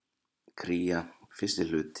Kría, fyrsti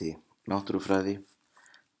hluti, náttúrufræði,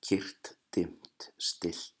 kyrrt, dimmt,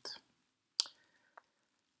 stillt.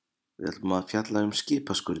 Við ætlum að fjalla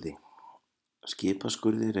skipaskurði.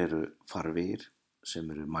 Skipaskurðir eru farvegir sem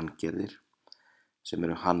eru manngerðir, sem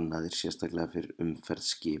eru hannaðir sérstaklega fyrir umferð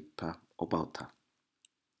skipa og báta.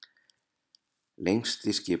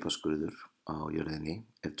 Lengsti skipaskurður á jörðinni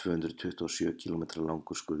er 227 km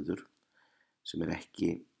langur skurður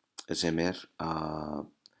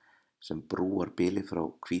sem brúar bilið frá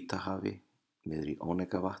Hvítahafi niður í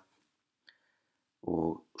Oneggavatn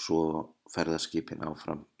og svo ferðast skipin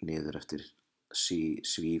áfram niður eftir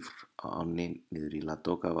Svífránni niður í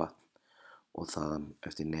Ladogavatn og þaðan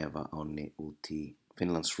eftir Nevaánni út í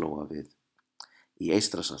Finnlandsflóa í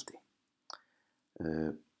Eystrasalti.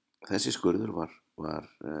 Þessi skurður var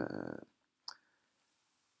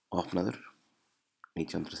opnaður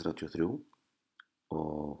 1933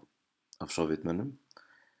 af Sovétmönnum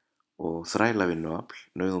og þrælavinnuafl,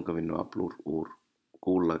 nauðungarvinnuafl úr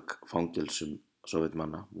Gulag-fangelsum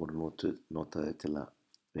Sovétmanna voru notaðir til að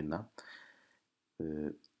vinna.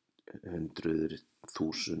 Milli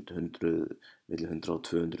 100 og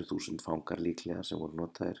 200.000 fangar líklega sem voru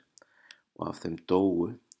notaðir og af þeim dóu,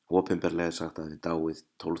 opinberlega sagt að þeir dáið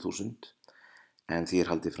 12.000 en því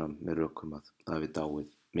haldið fram með rökum að það hafi dáið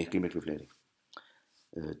miklu fleiri.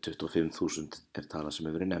 25.000 er tala sem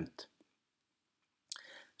hefur verið nefnd.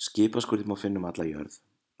 Skipaskurði má finna alla jörð.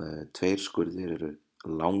 2 skurðir eru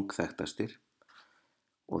langþekktastir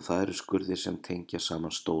og það eru skurðir sem tengja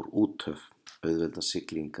saman stór úthöf, auðvelda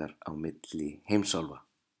siglingar á milli heimsálfa.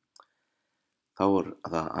 Þá er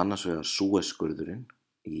það annars vegar Súesskurðurinn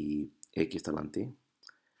í Egyptalandi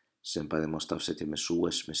sem bæði má stafsetja með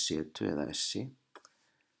Súes með setu eða essi.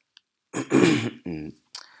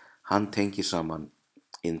 Hann tengir saman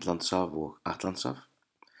Indlandshaf og Atlantshaf.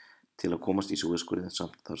 Til að komast í Súesskurðinn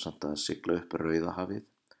þarf samt að sigla upp Rauðahafið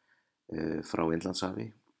frá Indlandshafi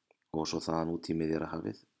og svo þaðan út í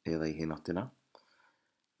Miðjarðarhafið eða í hina áttina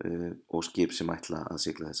og skip sem ætla að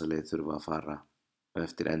sigla þessa leið þurfa að fara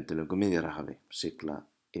eftir endilöngu Miðjarðarhafi, sigla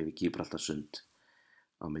yfir Gíbraltarsund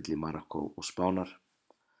á milli Marokkó og Spánar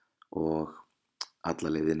og alla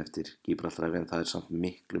leiðin eftir Gíbraltarhafið, en það er samt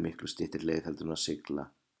miklu styttri leið heldur en að sigla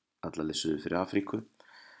alla leið suður fyrir Afríku,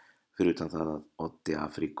 fyrir utan það að oddi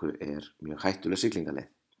Afríku er mjög hættuleg siglingaleið.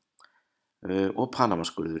 Og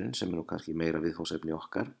Panamaskurðurinn sem er nú kannski meira viðfangsefni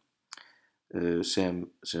okkar,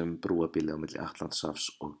 sem brúa bilið á milli Atlantshafs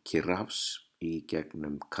og Kyrrahafs í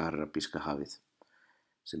gegnum Karabíska hafið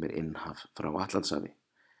sem er innhaf frá Atlantshafi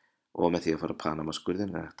og með því að fara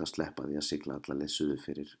Panamaskurðinn er hægt að sleppa því að sigla alla leið suður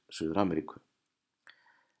fyrir Suður-Ameríku.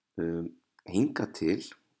 Hingað til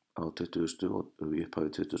á 20. og í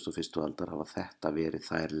upphafi 21. aldar hafa þetta verið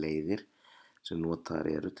þær leiðir sem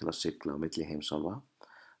notaðar eru til að sigla á milli heimsálfa.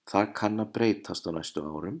 Það kann að breytast á næstu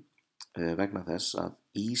árum vegna þess að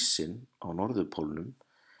ísinn á norðurpólnum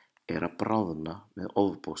er að bráðna með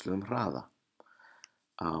ofboðslegum hraða.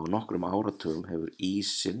 Á nokkrum áratugum hefur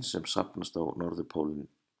ísinn sem safnast á norðurpólinn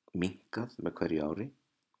minnkað með hverju ári.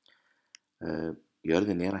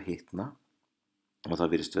 Jörðin er að hitna og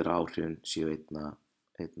það virðist vera áhrifin séu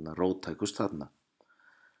einna róttækust þarna.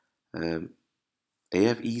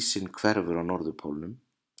 Ef ísinn hverfur á norðurpólnum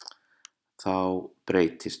þá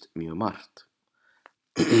breytist mjög margt.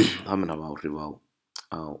 Það mun hafa áhrif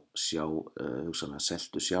á hugsanlega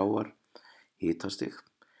seltu sjávar, hitastig,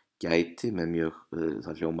 gæti með mjög,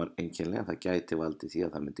 það hljómar einkennilega, það gæti valdið því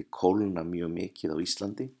að það myndi kólna mjög mikið á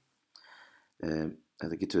Íslandi.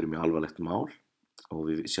 Þetta getur verið mjög alvarlegt mál og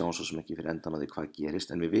við sjáum svo sem ekki fyrir endan á því hvað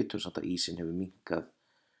gerist, en við vitum samt að ísinn hefur minnkað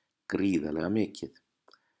gríðarlega mikið.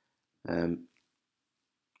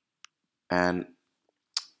 En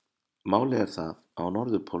málið er það á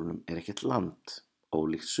norðurpólnum er ekkert land,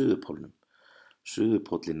 ólíkt suðurpólnum.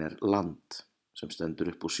 Suðurpóllinn er land sem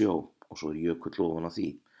stendur upp úr sjó og svo er jökull ofan á því,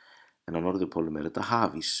 en á norðurpólnum er þetta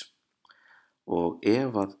hafís. Og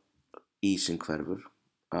ef að ísinn hverfur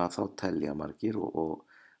að þá telja margir og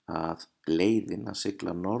að leiðin að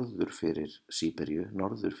sigla norður fyrir Síberíu,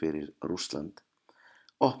 norður fyrir Rússland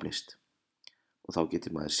opnist og þá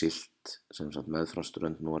getur maður siglt meðfram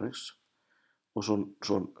strönd Noregs og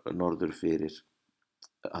svo norður fyrir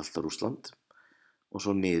allt á Rússland og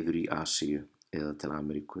svo niður í Asíu eða til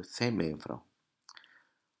Ameríku þeim megin frá.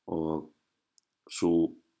 Og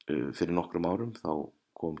svo fyrir nokkrum árum þá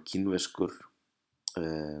kom kínverskur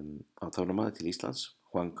athafnamaður til Íslands,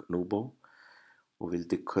 Huang Nubo, og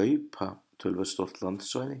vildi kaupa töluvert stórt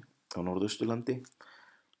landsvæði á Norðausturlandi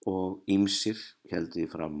og ýmsir héldu því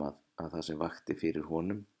fram að það sem vakti fyrir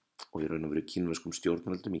honum og í raun og veru kínverskum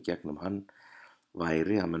stjórnvöldum í gegnum hann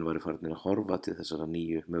væri að menn væri farnir að horfa til þessara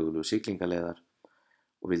nýju mögulegu siglingaleiðar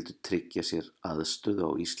og vildu tryggja sér aðstöðu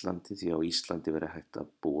á Íslandi, því á Íslandi verið hægt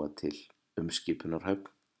að búa til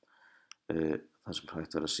umskipunarhöfn, þar sem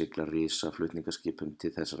hægt verið að sigla risa flutningaskipum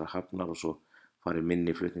til þessara hafnar og svo farið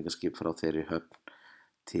minni flutningaskip frá þeirri höfn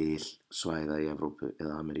til svæða í Evrópu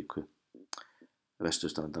eða Ameríku,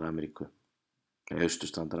 vesturstrandar Ameríku,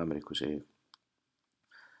 austurstrandar Ameríku segi ég.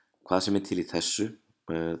 Hvað sem til í þessu,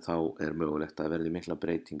 þá mögulegt að verði mikla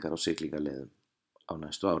breytingar á siglingaleiðum á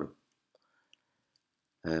næstu árum.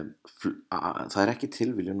 Það ekki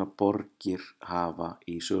tilviljun að borgir hafa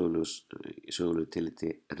í sögulegu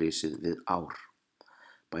tilliti risið við ár.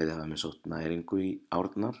 Bæði hafa menn sótt næringu í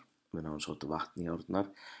árnar, menn hafa sótt vatn í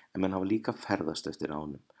árnar, en menn hafa líka ferðast eftir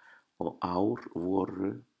ánum. Og ár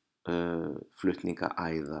voru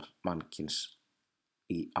flutningaæðar mannkyns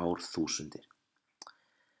í árþúsundir.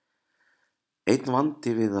 Einn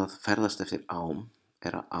vandi við að ferðast eftir ám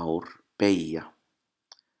að ár beygja.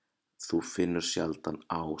 Þú finnur sjaldan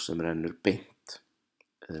á sem rennur beint.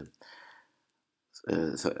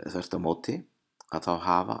 Þvert á móti að þá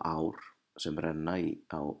hafa ár sem renna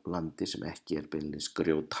á landi sem ekki beinlínis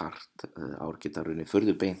grjóthart. Ár geta runnið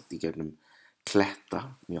furðu beint í gegnum kletta,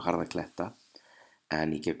 mjög harða kletta,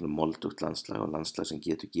 en í gegnum moldugt landslag og landslag sem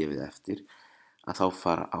getur gefið eftir, að þá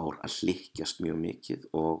fara ár að hlykkjast mjög mikið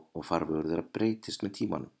og farvegur þeirra breytist með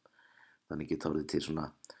tímanum. Þannig geta orðið til svona,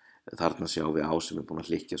 þarna sjáum við á sem búin að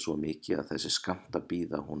hlykkja svo mikið að þessi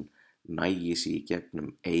skammtabíða, hún nægi sig í gegnum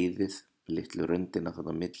eyðið, litlu röndina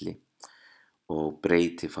þarna á milli og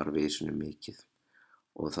breyti farvegisinu mikið.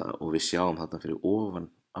 Og við sjáum þarna fyrir ofan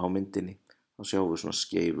á myndinni, þá sjáum við svona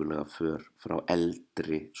skeifulega för frá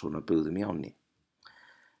eldri svona byggðum í ánni.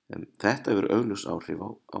 Þetta hefur augljós áhrif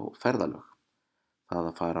á ferðalög. Það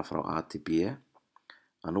að fara frá A til B,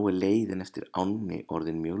 að nú leiðin eftir ánni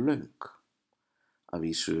orðin mjög löng. Að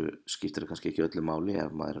vísu skiptir það kannski ekki öllu máli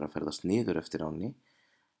ef maður að ferðast niður eftir ánni,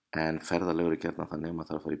 en ferðalögur gjarnan þannig að maður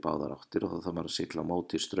þarf að fara í báðar áttir og þá þarf maður að sigla á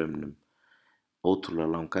móti straumnum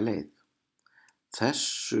ótrúlega langa leið.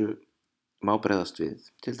 Þessu má bregðast við,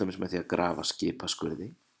 til dæmis með því að grafa skipaskurði,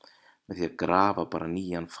 með því að grafa bara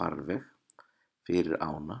nýjan farveg fyrir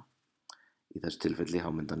ána. Í þessu tilfelli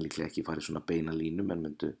myndi hann líklega ekki farið svona beina línu, menn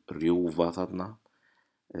myndu rjúfa þarna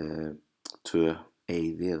 2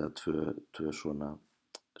 eyði eða 2 svona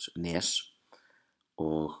nes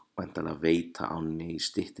og væntanlega veita ánni í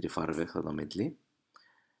styttri farveg þarna á milli.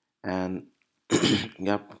 En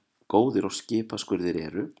ja, góðir og skipaskurðir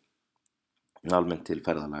eru almennt til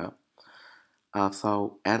ferðalaga, að þá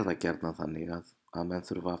það gjarnan þannig að menn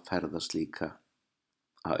þurfa að ferðast líka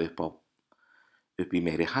upp í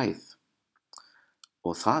meiri hæð.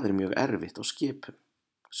 Og það mjög erfitt á skipum.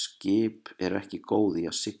 Skip eru ekki góð í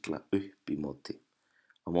að sigla upp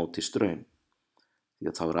á móti straum. Því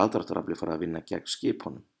að þá aðdráttaraflið farið að vinna gegn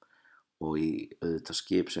skipunum. Og í auðvitað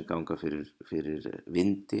skip sem ganga fyrir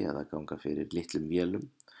vindi eða ganga fyrir litlum vélum,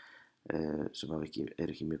 sem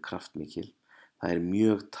ekki mjög kraftmikil, það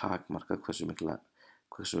mjög takmarkað hversu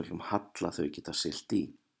miklum halla þau geta siglt í.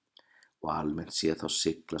 Og almennt séð þá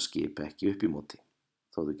sigla skip ekki upp í móti.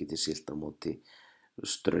 Þó þau geti siglt á móti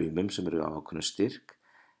straumum sem eru á ákveðnum styrk,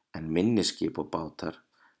 en minni skip og bátar,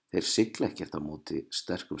 þeir sigla ekkert á móti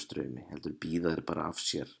sterkum straumi, heldur bíða þeir bara af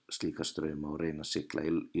sér slíka strauma og reyna að sigla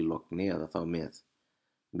í logni eða þá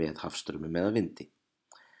með hafstraumum eða vindi.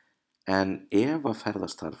 En ef að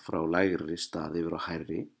ferðast þarf frá lægri stað yfir á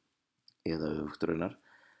hærri eða öfugt raunar,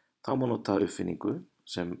 þá má nota uppfinningu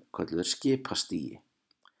sem kölluð skipastigi.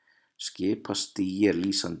 Skipastigi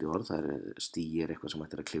lýsandi orð, stigi eitthvað sem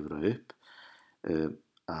hægt að klifra upp,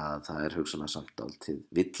 að það hugsanlega samt dálítið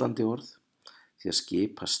villandi orð, því að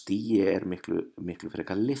skipastigi miklu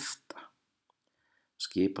frekar lyfta.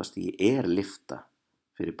 Skipastigi lyfta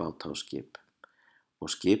fyrir báta og skip, og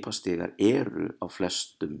skipastigar eru á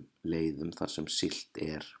flestum leiðum þar sem siglt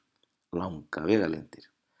langa vegalengdir,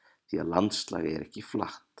 því að landslag ekki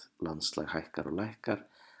flatt, landslag hækkar og lækkar,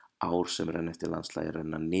 ár sem renna eftir landslagi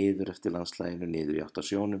renna niður eftir landslaginu, niður í átt að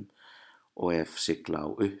sjónum, og ef sigla á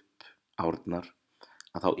upp árnar,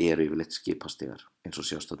 að þá yfirleitt skipastigar eins og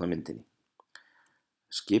sjást þarna á myndinni.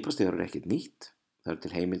 Skipastigar ekkert nýtt, það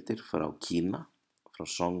til heimildir frá Kína, frá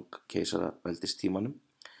Song keisaraveldistímanum,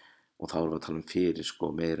 og þá við að tala fyrir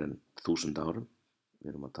meir en 1000 árum,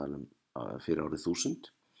 við að tala fyrir árið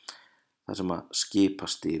 1000, þar sem að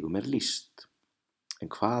skipastigum lýst. En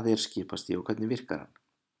hvað skipastig og hvernig virkar hann?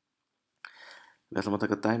 Við ætlum að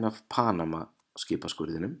taka dæmi af Panama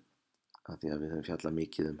skipaskurðinum, af því að við höfum fjallað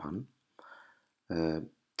mikið hann.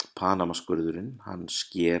 Panamaskurðurinn, hann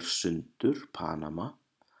sker sundur Panama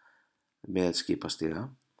með skipastiga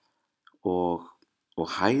og og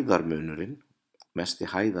hæðarmunurinn, mesti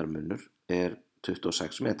hæðarmunur, er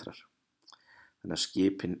 26 metrar. Þannig að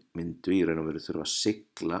skipin myndu í raun og veru þurfa að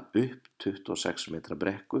sigla upp 26 metra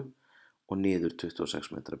brekku og niður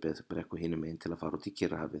 26 metra brekku hinum megin til að fara út í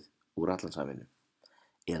Kyrrahafið úr Atlantshafinu,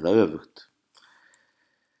 eða öfugt.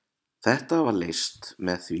 Þetta var leyst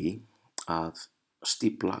með því að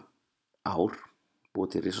stífla ár,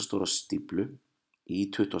 búið til risastóra stíflu í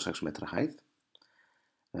 26 metra hæð,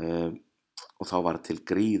 og þá var til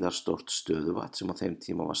gríðarstórt stöðuvatn sem á þeim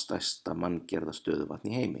tíma var stærsta manngerða stöðuvatn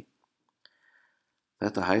í heimi.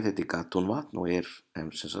 Þetta hæð heiti Gatún-vatn og er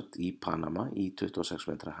sem sagt í Panama í 26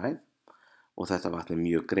 metra hæð, og þetta vatn er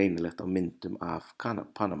mjög greinilegt á myndum af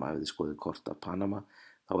Panama. Ef þið skoðið kort af Panama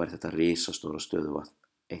þá er þetta risastóra stöðuvatn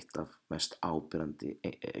eitt af mest áberandi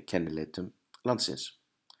kennileitum landsins.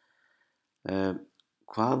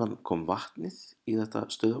 Hvaðan kom vatnið í þetta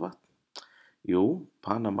stöðuvatn? Jú,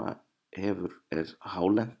 Panama er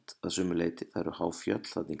hálent að sumu leyti, það eru háfjöll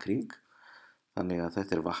þarna í kring, þannig að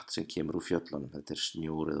þetta er vatn sem kemur úr fjöllunum. Þetta er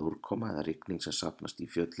snjór eða úrkoma eða rigning sem safnast í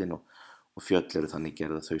fjöllin, og fjöll eru þannig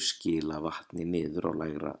gerð að þau skila vatni niður á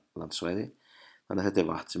lægra landsvæði, þannig að þetta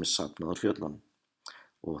er vatn sem er safnað úr fjöllunum,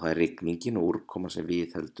 og það er rigningin og úrkoman sem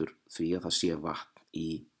viðheldur því að það sé vatn í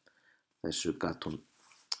þessu Gatún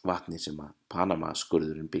vatni sem að Panama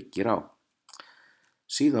skurðurinn byggir á.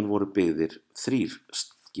 Síðan voru byggðir 3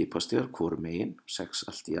 skipastígar hvorum megin, 6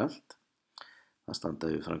 allt í allt. Það standa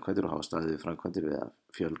yfir framkvæmdir og hafa staðið yfir framkvæmdir við að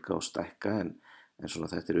fjölga og stækka, en svona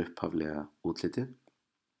þetta er upphaflega útlitið.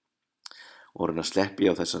 Og reyna að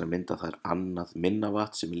sleppi á þessari mynd að það er annað minna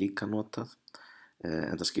vatn sem er líka notað,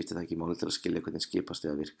 en það skiptir það ekki máli til að skilja hvernig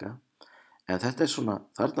skipastígar virka. En þetta er svona,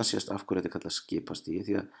 þarna sést af hverju þetta kallast skipastígi,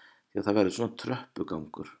 því að það verður svona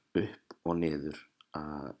tröppugangur upp og niður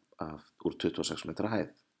úr 26 metra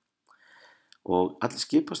hæð. Og allir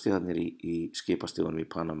skipastígarnir í skipastígunum í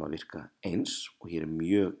Panama virka eins, og hér er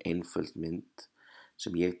mjög einföld mynd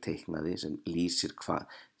sem ég teiknaði sem lýsir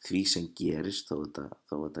því sem gerist þó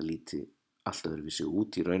þetta líti allt öðruvísi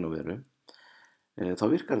út í raun og veru. Þá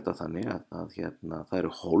virkar þetta þannig að það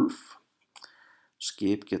eru hólf.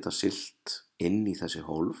 Skip geta siglt inn í þessi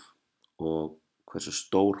hólf, og hversu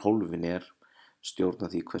stór hólfin er stjórna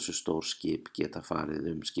því hversu stór skip geta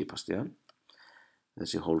farið skipastígan.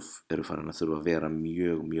 Þessi hólf eru farin að þurfa að vera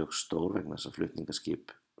mjög, mjög stór vegna þess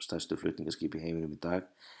að stærstu flutningaskip í heiminum í dag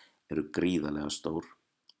eru gríðarlega stór,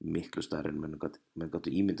 miklu stærri en menn gátu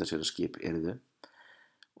ímynda sér að skip yrðu.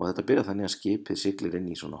 Og þetta byrjar þannig að skipið siglir inn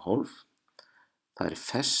í svona hólf. Það er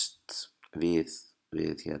fest við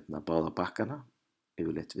báða bakkana,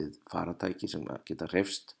 yfirleitt við faratæki sem geta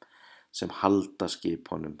hreyfst, sem halda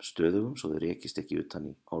skipunum stöðugum svo þau rekist ekki utan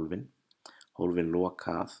í hólfin. Hólfin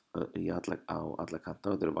loka á alla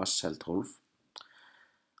kanta, þetta eru vatnsheld hólf.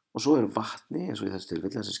 Og svo er vatni, eins og í þessu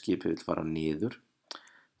tilfelli, þessi skipið vill fara niður.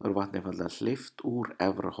 Það eru vatni einfaldlega hleypt úr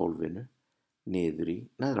efra hólfinu niður í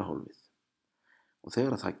neðra hólfið. Og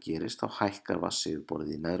þegar það gerist, þá hækkar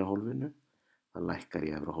vatnsyfirborðið í neðra hólfinu, það lækkar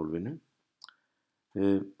í efra hólfinu,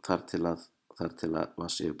 þar til að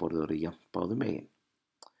vatnsyfirborðið eru jafnt báðum megin.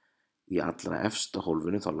 Í allra efsta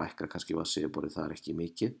hólfinu þá lækkar kannski vatnsyfirborðið þar ekki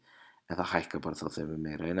mikið, en það hækkar bara þá þeim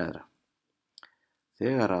meira í neðra.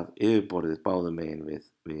 Þegar að yfirborðið báðum megin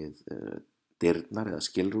við dyrnar eða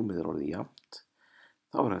skilrúmið er orðið jafnt,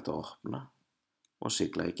 þá er hægt að opna og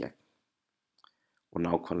sigla í gegn. Og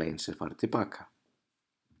nákvæmlega eins er farið tilbaka.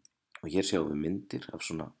 Og hér sjáum við myndir af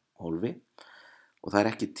svona hólfi, og það er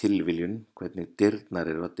ekki tilviljun hvernig dyrnar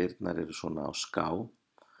eru svona á ská,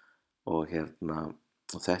 og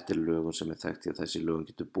þetta er lögun sem er þekkt því að þessi lögun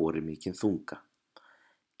getur borið mikinn þunga.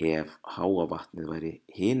 Ef háa vatnið væri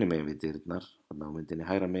hinum megin við dyrnar, þarna á myndinni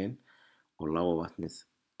hægra megin, og lága vatnið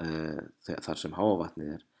þar sem háa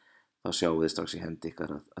vatnið er, þá sjáum við strax í hendi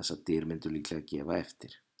ykkar að þessar dyr myndu líklega gefa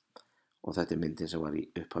eftir. Og þetta er myndin sem var í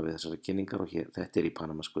upphafið þessara kynningar, og þetta er í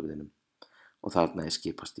Panamaskurðinum. Og þarna er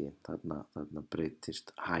skipastíginn, þarna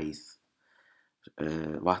breytist hæð.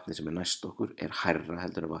 Vatnið sem er næst okkur er hærra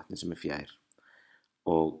heldur en vatnið sem er fjær,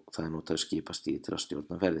 og það er notaður skipastígi til að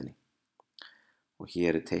stjórna ferðinni. Og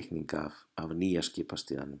hér er teikning af nýja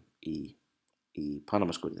skipastíganum í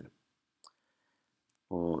Panamaskurðinum.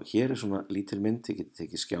 Og hér er svona lítil mynd, þið getið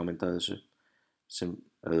tekið skjámynd af þessu, sem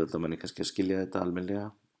auðveldar manni kannski að skilja þetta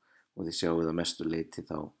almennilega, og þið sjáuð að mestu leyti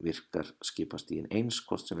þá virkar skipastíginn eins,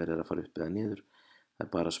 hvort sem verið að fara upp eða niður. Það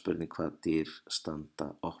er bara spurning hvað dyr standa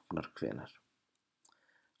opnar hvenær,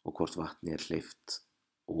 og hvort vatni er hleypt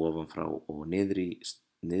ofan frá og niður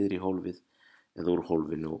í hólfið, eða úr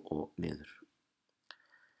hólfinu og niður.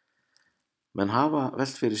 Menn hafa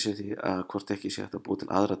velt fyrir sér því að hvort ekki sé hægt að búa til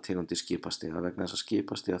aðra tegundir skipastiga vegna þess að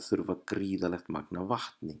skipastiga þurfa gríðarlegt magn af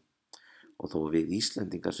vatni. Og þó við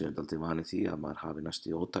Íslendingar séum dálítið vanir því að maður hafi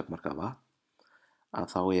næstum ótakmarkað vatn, að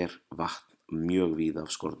þá vatn mjög víða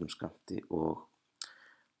af skornum skammti og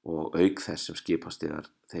auk þess sem skipastigar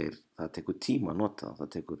það tekur tíma að nota það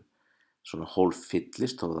tekur svona hólf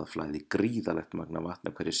fyllist þó það flæði gríðarlegt magn af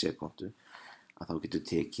vatni á hverri sekúndu, að þá getur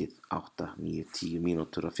tekið 8, 9, 10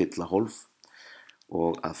 mínútur að fylla hólf,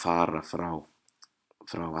 og að fara frá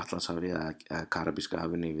Atlantshafi eða Karabíska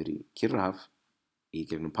hafinu yfir í Kyrrahaf í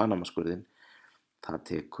gegnum Panamaskurðinn, það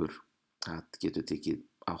getur tekið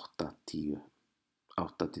 8 til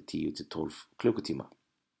 10 til 12 klukkutíma.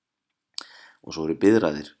 Og svo eru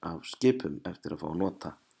biðraðir af skipum eftir að fá að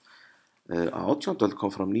nota. Á 18. öld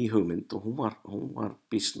kom fram ný hugmynd og hún var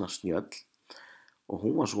býsna snjöll, og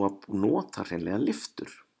hún var svo að nota hreinlega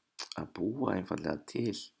lyftur, að búa einfaldlega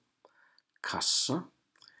til kassa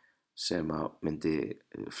sem að myndi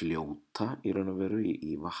fljóta í raun og veru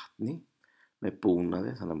í vatni með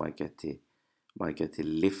búnaði, þannig að maður geti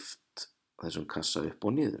lyft þessum kassa upp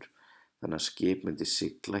og niður. Þannig að skip myndi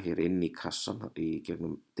sigla hér inn í kassan í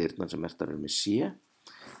gegnum dyrnar sem merktar eru með C,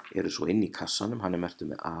 eru svo inn í kassanum, hann er merktur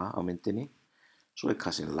með A á myndinni, svo er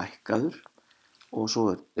kassin lækkaður og svo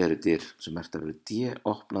eru dyr sem merktar eru D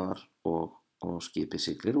opnaðar og skipið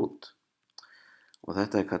siglir út. Og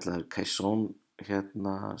þetta er kallaður caisson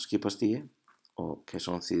skipastigi, og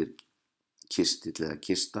caisson þýðir kistill eða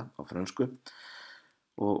kista á frönsku,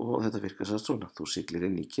 og þetta virkar svona, þú siglir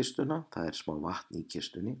inn í kistuna, það er smá vatn í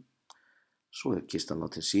kistunni, svo er kistan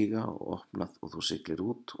látin síga og opnað og þú siglir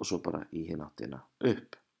út og svo bara í hina áttina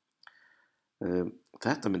upp.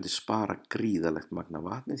 Þetta myndi spara gríðarlegt magn af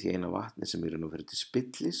vatni, því eina vatni sem er nú verið til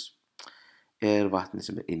spillis er vatni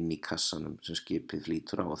sem er inn í kassanum sem skipið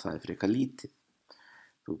flýtur á, og það er frekar lítið.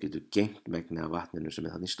 Þú getur geymt megnið af vatninu sem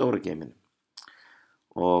er þannig í stóra geyminum.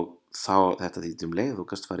 Og þá þetta þýddi leið þú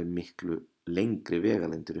gast farið miklu lengri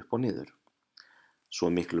vegalengdir upp og niður.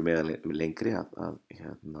 Svo miklu lengri að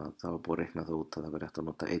það var búið að reikna það út að það var rétt að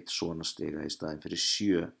nota 1 svona stiga í staðinn fyrir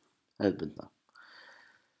 7 hefðbundna.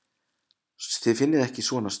 Þið finnið ekki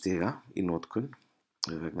svona stiga í notkun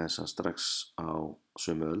vegna þess að strax á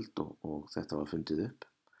sömu öld og þetta var fundið upp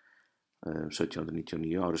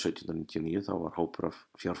 1799, árið 1799, þá var hópur af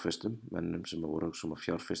fjárfestum, mennum sem voru að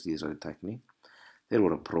fjárfesta í þessari tækni. Þeir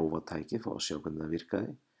voru að prófa tækið, fá að sjá hvernig það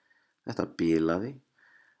virkaði. Þetta bilaði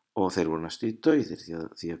og þeir voru næstu í dauðir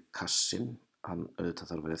því að kassin, hann auðvitað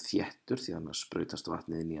þarf að vera þéttur því að hann sprautast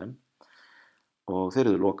vatnið inn í hann, og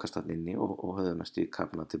þeir höfðu lokast hann inni og höfðu næstu í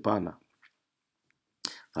kafnað til bana.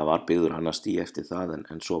 Það var byggður annar stigi eftir það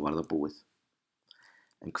en svo var það búið.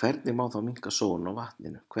 En hvernig má þá minnka sóun á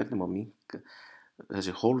vatninu? Hvernig má minnka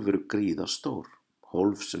þessi hólf eru gríða stór?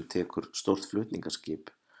 Hólf sem tekur stórt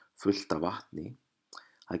flutningaskip fullt af vatni,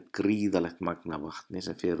 það er gríðarlegt magn af vatni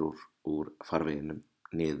sem fer úr farveginum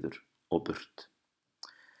niður og burt.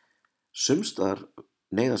 Sumstaðar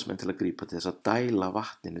neyðast menn til að grípa til þess að dæla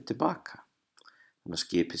vatninu tilbaka. Þannig að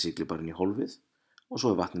skipið siglir bara inn í hólfið og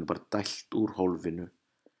svo er vatninu bara dælt úr hólfinu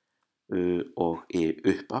og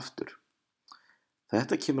upp aftur.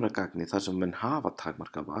 Þetta kemur að gagni þar sem menn hafa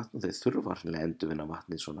takmarkað vatn og þeir þurfa hreinlega að endurvinna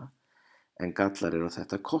vatnið svona, en gallar eru að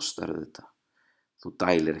þetta kostar auðvitað. Þú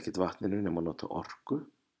dælir ekkert vatninu nema að nota orku,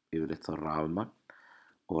 yfirleitt þá rafmagn,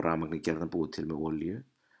 og rafmagn er gerðan búið til með olíu,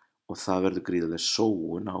 og það verður gríðarleg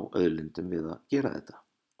sóun á auðlindum við að gera þetta.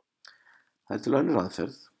 Það er til önnur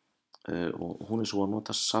aðferð og hún er svo að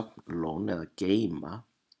nota safnlón eða geyma,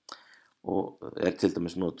 og er til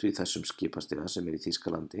dæmis notuð í þessum skipastiga sem er í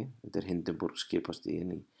Þýskalandi. Þetta er Hindenburg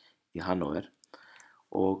skipastiginn í Hannover,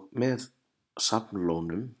 og með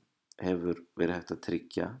safnlónum hefur verið hægt að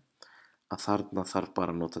tryggja að þarna þarf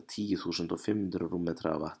bara að nota 10.500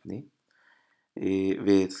 rúmmetra af vatni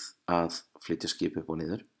við að flytja skip upp og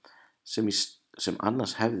niður, sem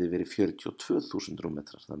annars hefði verið 42.000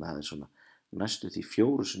 rúmmetrar, þannig að það er svona næstu því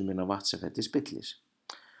 4 sinnum minna vatn sem þetta spillis.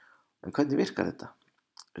 En hvernig virkar þetta?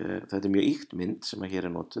 Þetta er mjög ýkt mynd sem að hér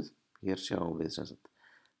er notuð. Hér sjáum við sem sagt,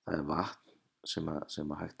 það er vatn sem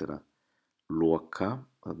að hægt er að loka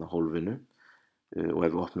þarna hólfinu, og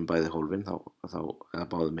ef við opnum bæði hólfin eða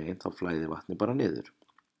báðum megin, þá flæðir vatni bara niður.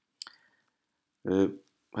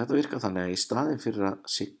 Þetta virkar þannig að í staðinn fyrir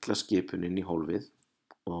að sigla skipun inn í hólfið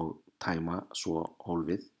og tæma svo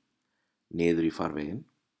hólfið niður í farveginn,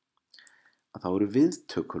 að þá eru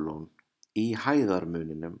viðtökulón í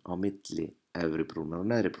hæðarmuninum á milli efri brúnar og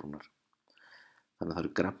neðri brúnar. Þannig að það eru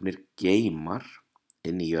grafnir geymar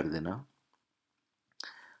inn í jörðina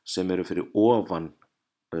sem eru fyrir ofan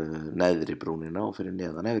neðri brúnina og fyrir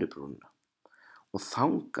neðan efri brúnina. og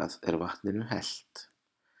þangað er vatninu hellt.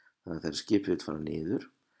 Þannig að þegar skipið vill fara niður,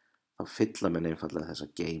 þá fylla menn einfaldlega þessa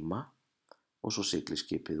geyma og svo siglir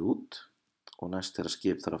skipið út og næst þegar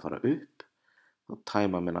skip þarf að fara upp, þá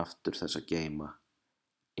tæma menn aftur þessa geyma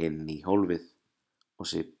inn í hólfið og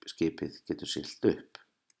skipið getur siglt upp.